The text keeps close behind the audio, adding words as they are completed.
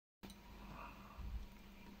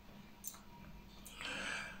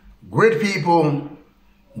Great people,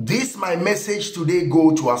 this my message today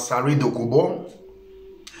go to Asari Dokubo.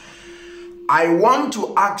 I want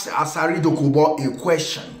to ask Asari Dokubo a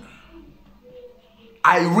question.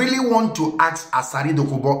 I really want to ask Asari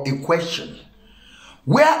Dokubo a question.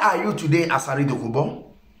 Where are you today, Asari Dokubo?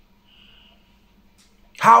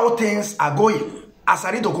 How things are going?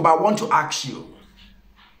 Asari Dokubo, I want to ask you.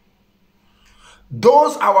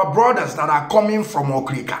 Those our brothers that are coming from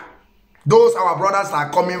Okrika, those our brothers that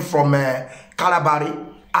are coming from Kalabari,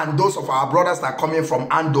 and those of our brothers that are coming from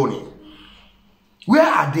Andoni, where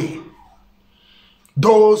are they?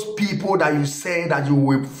 Those people that you say that you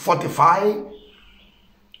will fortify,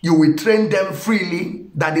 you will train them freely,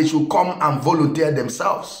 that they should come and volunteer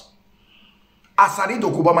themselves. Asari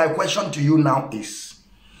Dokubo, my question to you now is,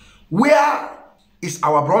 where is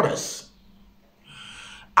our brothers?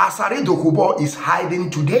 Asari Dokubo is hiding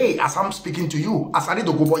today as I'm speaking to you. Asari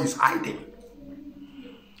Dokubo is hiding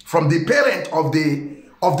from the parent of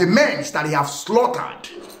the men that he have slaughtered.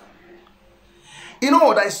 You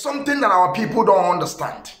know, there is something that our people don't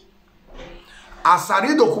understand.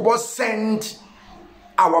 Asari Dokubo sent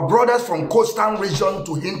our brothers from coastal region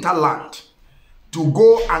to hinterland to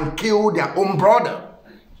go and kill their own brother.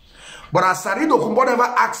 But Asari Dokubo never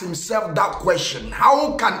asked himself that question.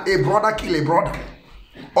 How can a brother kill a brother?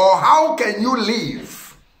 Or how can you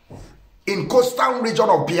live in coastal region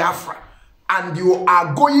of Biafra and you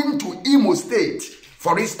are going to Imo State,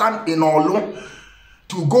 for instance in Olu,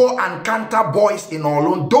 to go and counter boys in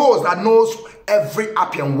Olu, those that knows every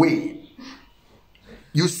Appian way?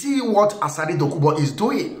 You see what Asari Dokubo is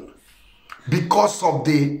doing because of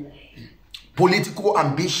the political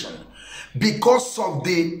ambition, because of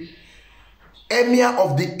the emir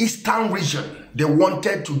of the eastern region. They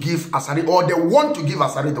wanted to give Asari, or they want to give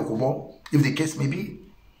Asari Dokubo, if the case may be.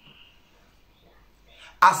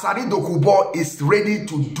 Asari Dokubo is ready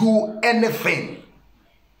to do anything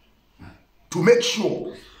to make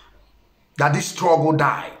sure that this struggle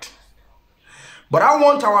died. But I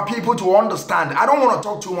want our people to understand, I don't want to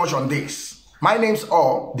talk too much on this. My name's the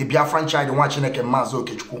Biafran child,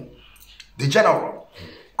 Mazi, the general.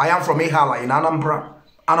 I am from Ehala in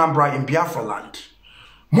Anambra in Biafra land.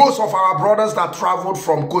 Most of our brothers that traveled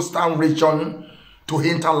from coastal region to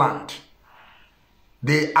hinterland,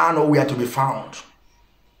 they are nowhere to be found.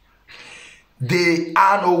 They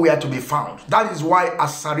are nowhere to be found. That is why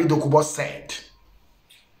Asari Dokubo said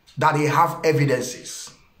that he have evidences,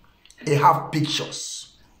 he have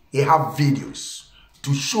pictures, he have videos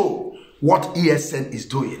to show what ESN is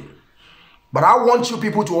doing. But I want you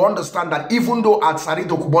people to understand that even though Asari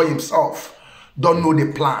Dokubo himself don't know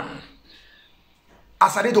the plan,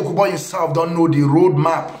 Asari Dokubo himself don't know the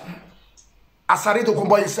roadmap. Asari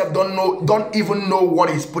Dokubo himself don't even know what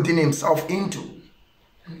he's putting himself into.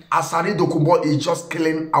 Asari Dokubo is just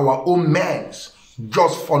killing our own men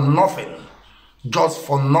just for nothing. Just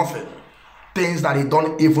for nothing. Things that he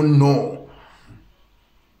don't even know.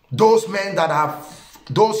 Those men that have,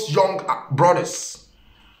 those young brothers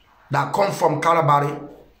that come from Kalabari,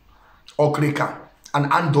 Okrika, and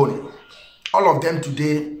Andoni, all of them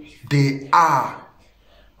today, they are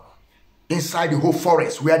inside the whole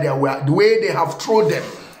forest where they were, the way they have thrown them.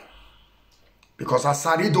 Because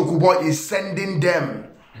Asari Dokubo is sending them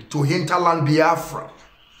to hinterland Biafra.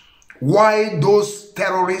 Why those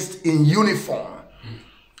terrorists in uniform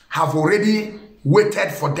have already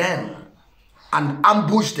waited for them and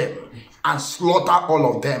ambushed them and slaughter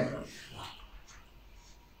all of them.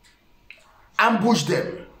 Ambush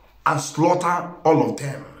them and slaughter all of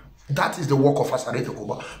them. That is the work of Asari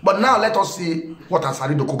Dokubo. But now let us see what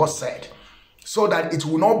Asari Dokubo said, so that it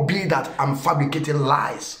will not be that I'm fabricating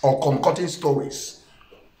lies or concocting stories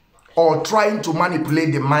or trying to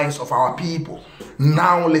manipulate the minds of our people.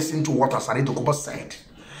 Now listen to what Asari Dokubo said.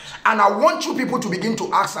 And I want you people to begin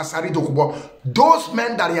to ask Asari Dokubo, those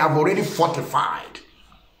men that he have already fortified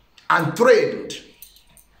and trained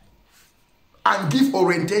and give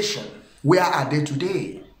orientation, where are they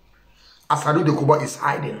today? Asari Dokubo is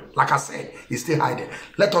hiding. Like I said, he's still hiding.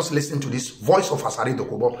 Let us listen to this voice of Asari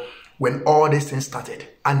Dokubo when all these things started.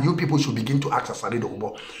 And you people should begin to ask Asari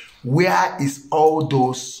Dokubo, where is all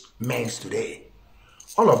those men today?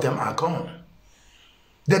 All of them are gone.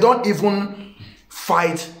 They don't even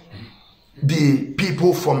fight the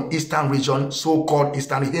people from Eastern region, so-called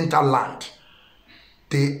Eastern hinterland.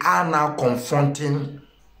 They are now confronting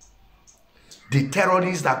the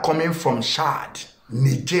terrorists that are coming from Chad,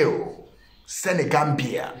 Niger,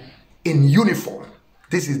 Senegambia, in uniform.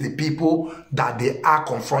 This is the people that they are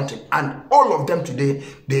confronting. And all of them today,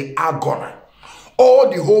 they are gone. All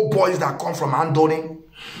the whole boys that come from Andoni,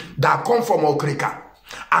 that come from Okrika,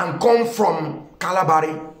 and come from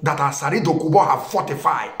Kalabari that Asari Dokubo have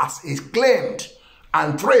fortified as is claimed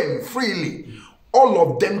and trained freely, all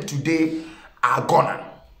of them today are gone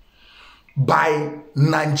by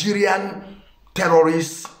Nigerian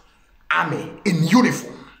terrorist army in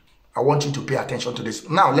uniform. I want you to pay attention to this.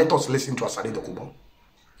 Now let us listen to Asari Dokubo.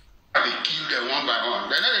 They kill them one by one.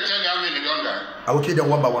 They never tell you how many don't die. I will kill them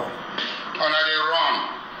one by one. On they run.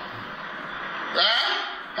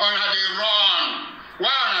 On they run. Why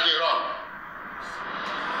on they run?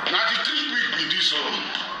 Now the 3 week with this one.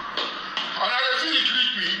 On they finish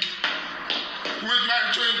 3 week with my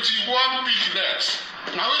 21 big legs.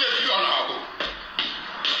 Now we they kill on our boat.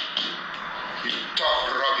 You talk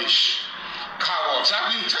rubbish. Cowards.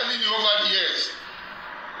 I've been telling you over the years.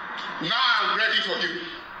 Now I'm ready for you.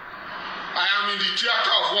 I am in the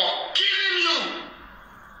theater of war, killing you.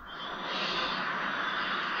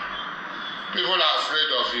 People are afraid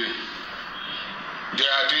of you. They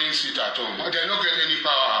are doing sit at home. They don't get any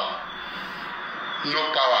power. No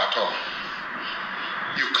power at all.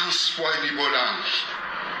 You can't spoil Igbo land.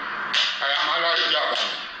 I am Alari Yaba.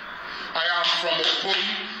 I am from Opom.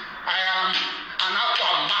 I am an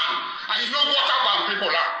Aqua man. I know what Aqua people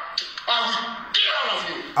are. I will kill all of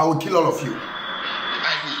you. I will kill all of you.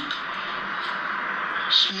 I will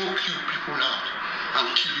smoke you people out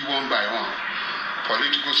and kill you one by one.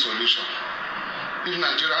 Political solution. If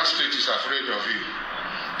Nigerian state is afraid of you,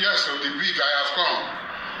 yes, of the big I have come,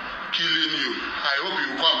 killing you. I hope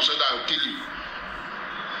you come so that I'll kill you.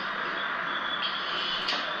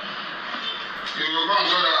 You will come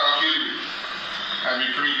so that I'll kill you. I'll be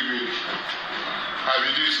creepy. I'll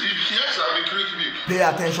be this. Yes, I'll be creepy. Pay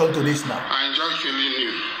attention to this now. I enjoy killing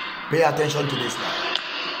you. Pay attention to this now.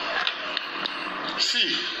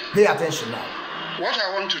 See. Pay attention now. What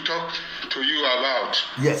I want to talk to you about.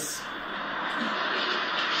 Yes.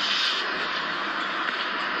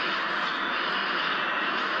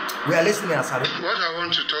 We are listening, Asari. What I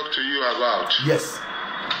want to talk to you about. Yes.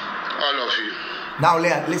 All of you. Now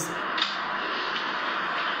listen.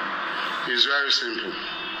 It's very simple.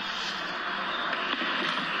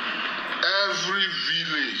 Every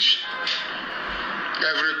village,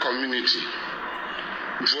 every community,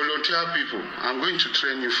 volunteer people, I'm going to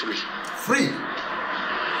train you free. Free?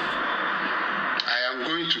 I am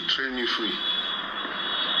going to train you free.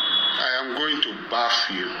 I am going to bath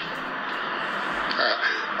you.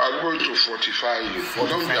 I'm going to fortify you.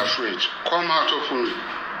 Don't be afraid. Come out openly.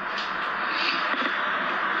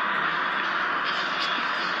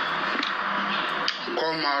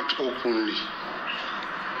 Come out openly.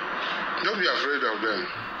 Don't be afraid of them.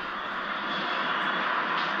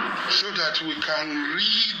 So that we can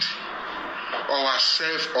rid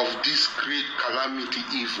ourselves of this great calamity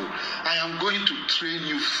evil. I am going to train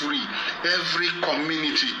you free. Every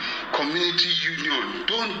community union,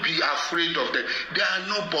 don't be afraid of them. They are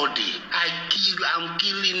nobody. I'm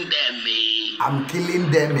killing them. I'm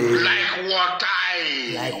killing them. Like water.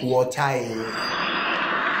 Like water.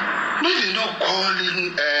 No, they're not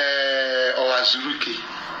calling Owazuruki.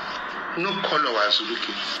 No call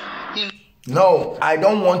Owazuruki. No, I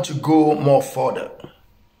don't want to go more further.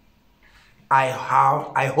 I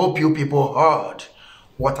hope you people heard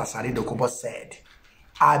what Asari Dokubo said.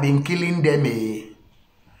 I've been killing them.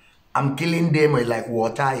 I'm killing them like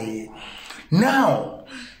water. Now,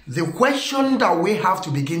 the question that we have to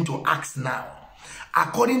begin to ask now,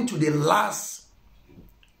 according to the last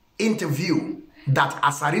interview that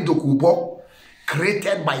Asari Dokubo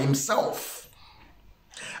created by himself.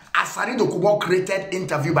 Asari Dokubo created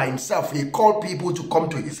interview by himself. He called people to come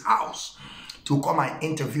to his house to come and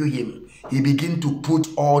interview him. He began to put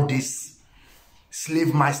all these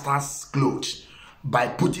slave masters' clothes by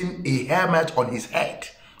putting a helmet on his head,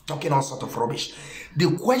 talking all sort of rubbish.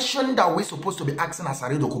 The question that we're supposed to be asking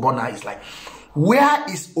Asari Dokubo now is like, where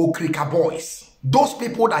is Okrika boys? Those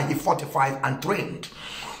people that he fortified and trained.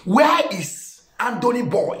 Where is Andoni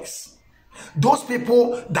boys? Those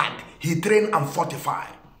people that he trained and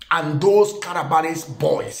fortified. And those Karabaris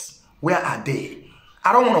boys, where are they?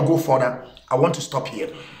 I don't want to go further. I want to stop here.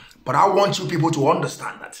 But I want you people to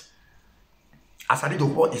understand that Asari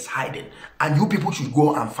Dokubo is hiding. And you people should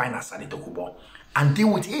go and find Asari Dokubo and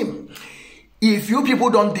deal with him. If you people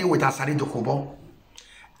don't deal with Asari Dokubo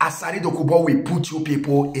will put you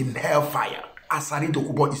people in hellfire. Asari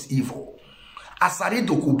Dokubo is evil. Asari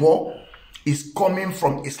Dokubo is coming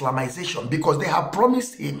from Islamization because they have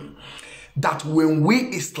promised him that when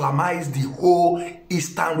we Islamize the whole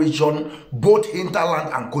eastern region, both hinterland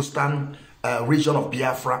and coastal region of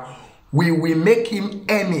Biafra, we will make him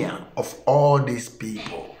emir of all these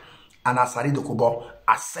people. And Asari Dokubo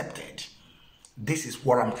accepted. This is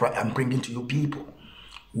what I'm bringing to you people.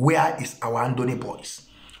 Where is our Andoni boys?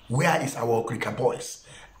 Where is our Okrika boys?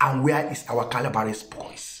 And where is our Calabaris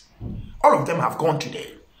boys? All of them have gone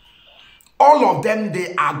today. All of them,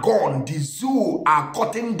 they are gone. The zoo are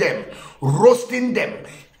cutting them, roasting them,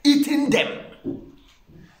 eating them.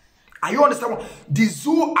 Are you understand? The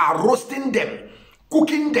zoo are roasting them,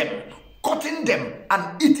 cooking them, cutting them,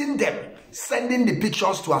 and eating them, sending the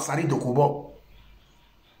pictures to Asari Dokubo.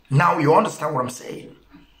 Now you understand what I'm saying?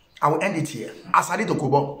 I will end it here. Asari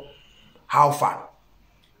Dokubo, how far?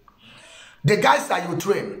 The guys that you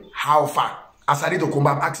train, how far? Asari Dokubo,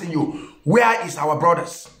 I'm asking you, where is our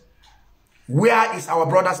brothers? Where is our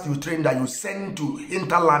brothers you train that you send to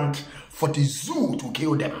hinterland for the zoo to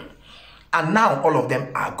kill them? And now all of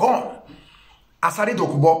them are gone. Asari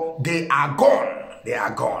Dokubo, they are gone. They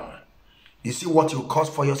are gone. You see what you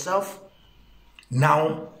caused for yourself?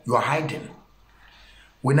 Now you are hiding.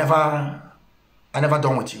 I never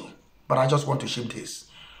done with you. But I just want to ship this.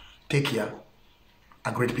 Take care.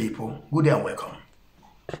 A great people. Good day and welcome.